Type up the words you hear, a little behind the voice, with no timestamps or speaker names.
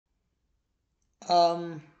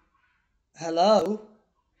Um, Hello,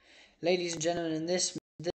 ladies and gentlemen. This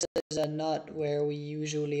is not where we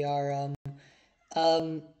usually are.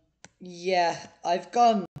 Um, yeah, I've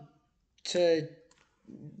gone to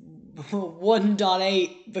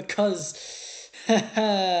 1.8 because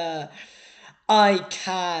I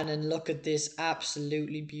can and look at this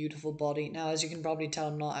absolutely beautiful body. Now, as you can probably tell,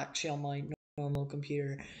 I'm not actually on my normal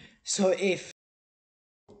computer. So if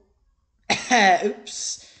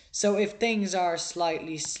oops. So if things are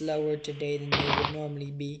slightly slower today than they would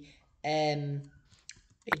normally be, um,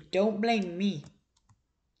 don't blame me.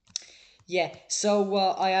 Yeah, so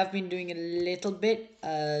I have been doing a little bit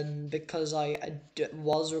because I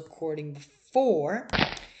was recording before,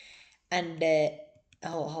 and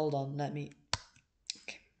hold on, let me.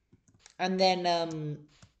 Okay. And then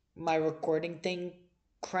my recording thing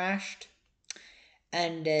crashed,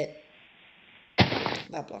 and that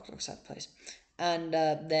block looks out of place, and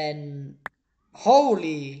then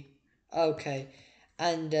holy, okay,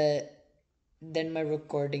 and then my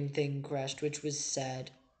recording thing crashed, which was sad.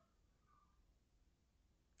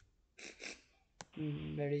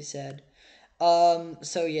 Very sad.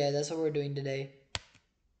 So yeah, that's what we're doing today.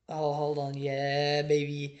 Oh, hold on. Yeah,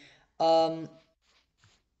 baby. Um,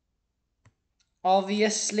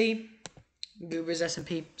 Obviously, Goobers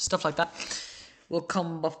SMP, stuff like that, will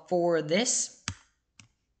come before this.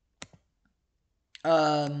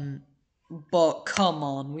 Um, but come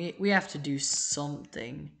on, we have to do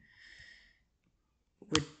something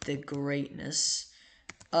with the greatness.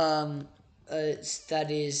 Um, that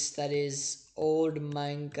is old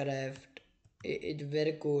Minecraft. It's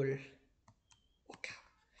very cool.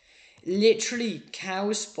 Literally,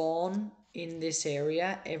 cows spawn in this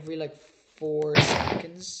area every like 4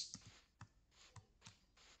 seconds,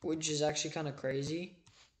 which is actually kind of crazy.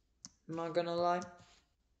 I'm not gonna lie.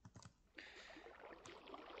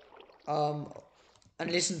 Um,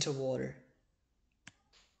 and listen to water.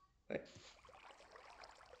 Wait,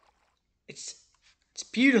 it's it's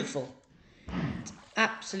beautiful. It's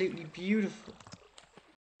absolutely beautiful.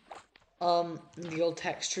 The old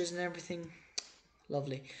textures and everything,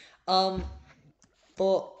 lovely.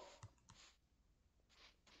 But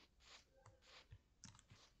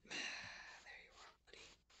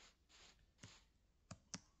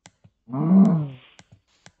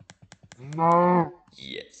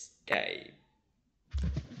yes, Dave.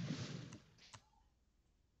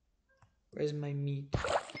 Where's my meat?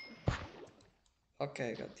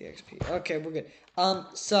 Okay, I got the XP. Okay, we're good.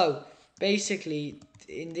 So basically,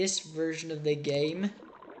 in this version of the game,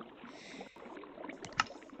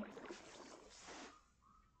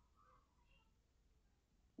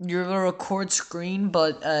 you're gonna record screen,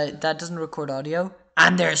 but that doesn't record audio.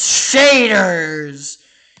 And there's shaders.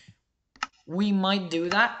 We might do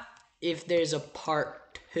that if there's a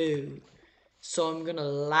part 2. So I'm gonna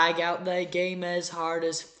lag out the game as hard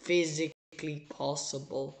as physically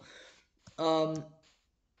possible.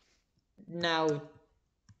 Now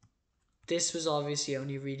this was obviously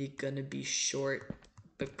only really gonna be short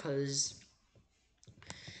because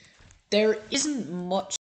there isn't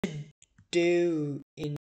much to do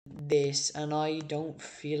in this, and I don't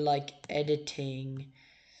feel like editing.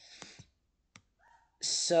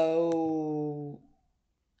 So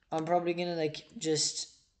I'm probably gonna like just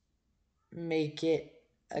make it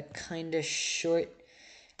a kind of short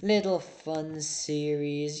little fun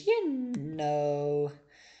series,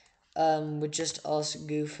 with just us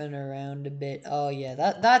goofing around a bit. Oh yeah,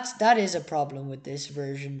 that is a problem with this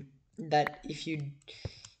version. That if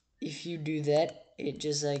you do that, it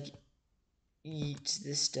just like eats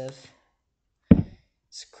this stuff.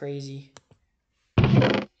 It's crazy.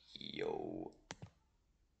 Yo.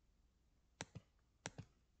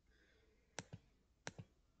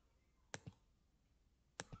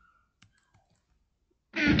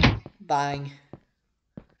 Bang.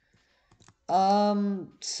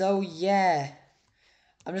 So yeah.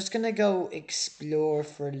 I'm just gonna go explore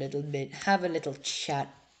for a little bit, have a little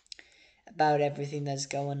chat about everything that's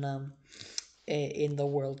going on in the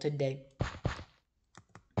world today.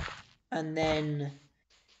 And then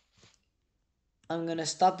I'm gonna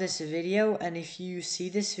stop this video, and if you see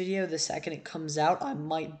this video the second it comes out, I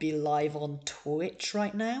might be live on Twitch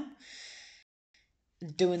right now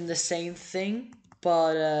doing the same thing.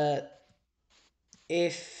 But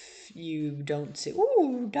if you don't see,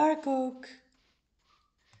 ooh, dark oak,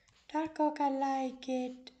 I like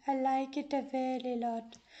it a very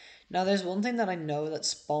lot. Now there's one thing that I know that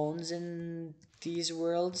spawns in these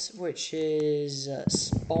worlds, which is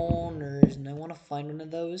spawners, and I want to find one of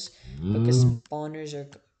those because spawners are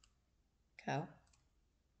cow.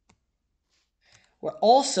 We're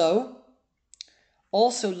also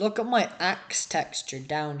Also, look at my axe texture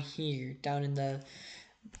down here, down in the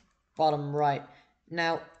bottom right.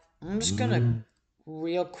 Now, I'm just gonna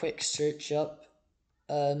real quick search up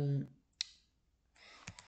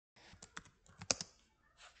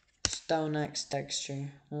stone axe texture.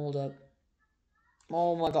 Hold up.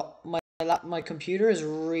 Oh my god, my computer is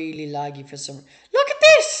really laggy for some. Look at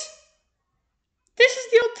this. This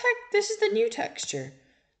is the old tech. This is the new texture.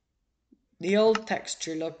 The old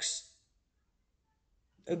texture looks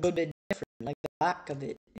a good bit different. Like the back of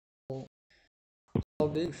it, all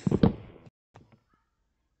goof.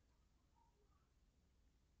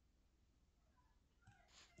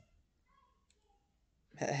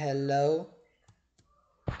 Hello.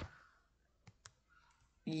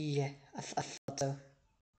 Yeah, I thought so.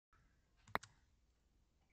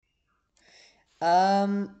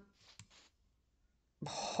 Um,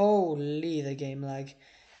 holy the game lag.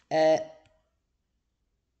 Uh,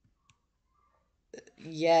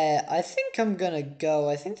 yeah, I think I'm gonna go.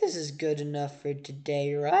 I think this is good enough for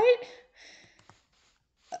today, right?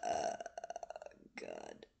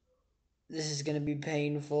 God, this is gonna be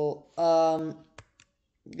painful.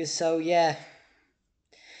 So yeah,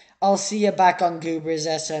 I'll see you back on Goober's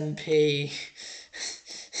SMP.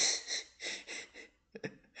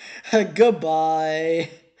 Goodbye.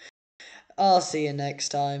 I'll see you next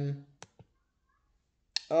time.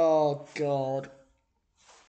 Oh God.